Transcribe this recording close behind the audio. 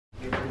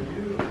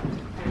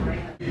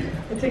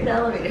Take the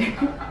elevator.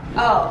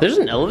 Oh. There's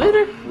an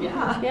elevator?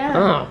 Yeah. Yeah.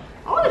 Oh.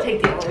 I want to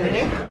take the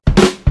elevator.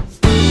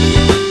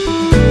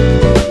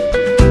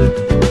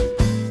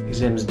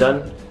 Exam's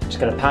done.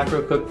 Just gotta pack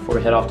real quick before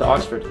we head off to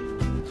Oxford.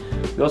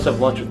 We also have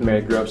lunch with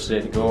Mary Groves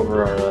today to go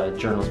over our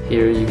journals.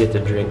 Here you get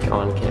to drink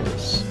on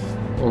campus.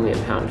 Only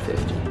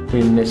 £1.50.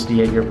 We missed the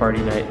Jaeger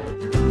party night.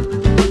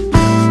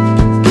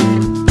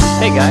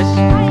 Hey guys.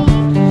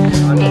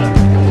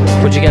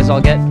 What'd you guys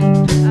all get?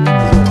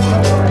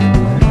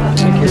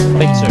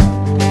 Thank you, sir.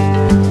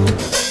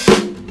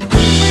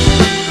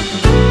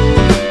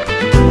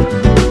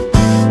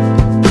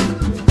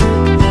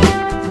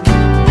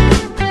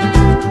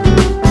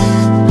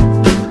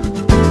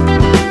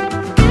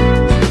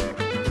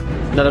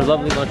 Another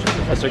lovely lunch with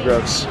Professor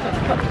Groves. You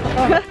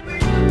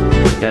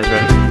guys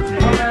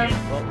ready?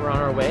 Well, we're on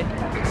our way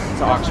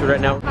to Oxford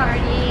right now.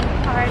 Partying,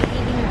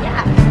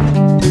 yeah.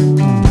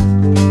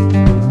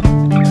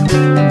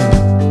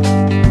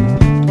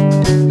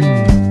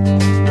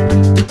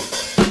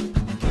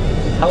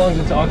 How long is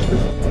it to Oxford?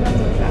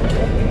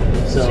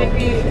 So, Should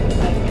be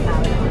like an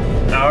hour.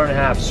 an hour and a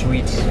half,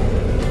 sweet.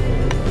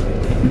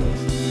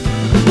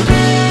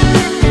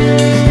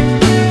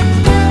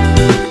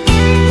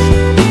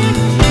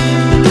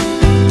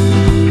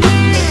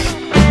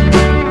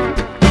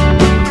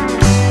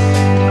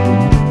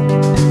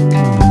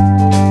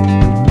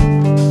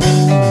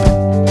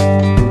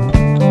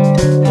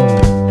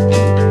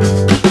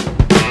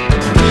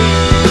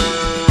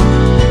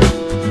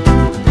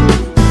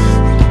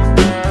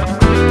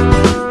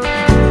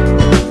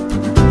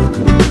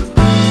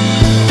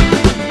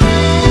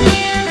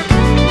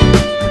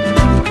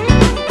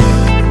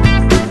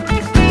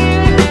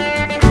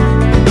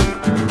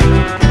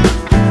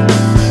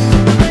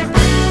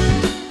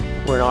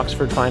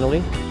 Oxford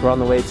finally. We're on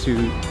the way to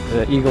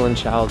the Eagle and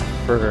Child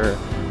for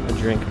a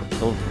drink.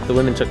 The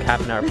women took half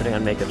an hour putting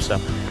on makeup, so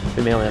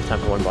we may only have time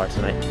for one bar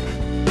tonight.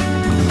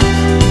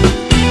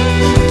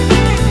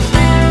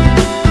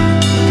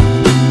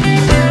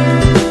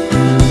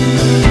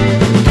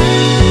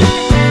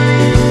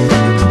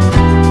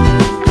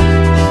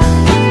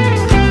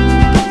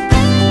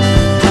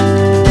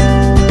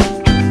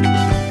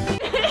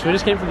 So we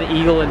just came from the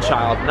Eagle and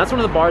Child, and that's one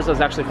of the bars that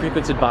was actually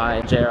frequented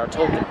by J.R.R.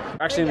 Tolkien.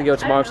 We're actually going to go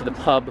tomorrow to the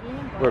pub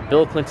where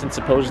Bill Clinton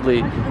supposedly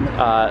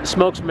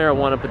smokes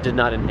marijuana but did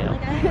not inhale.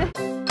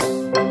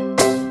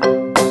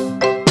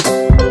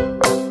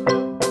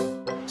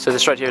 So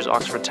this right here is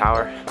Oxford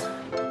Tower.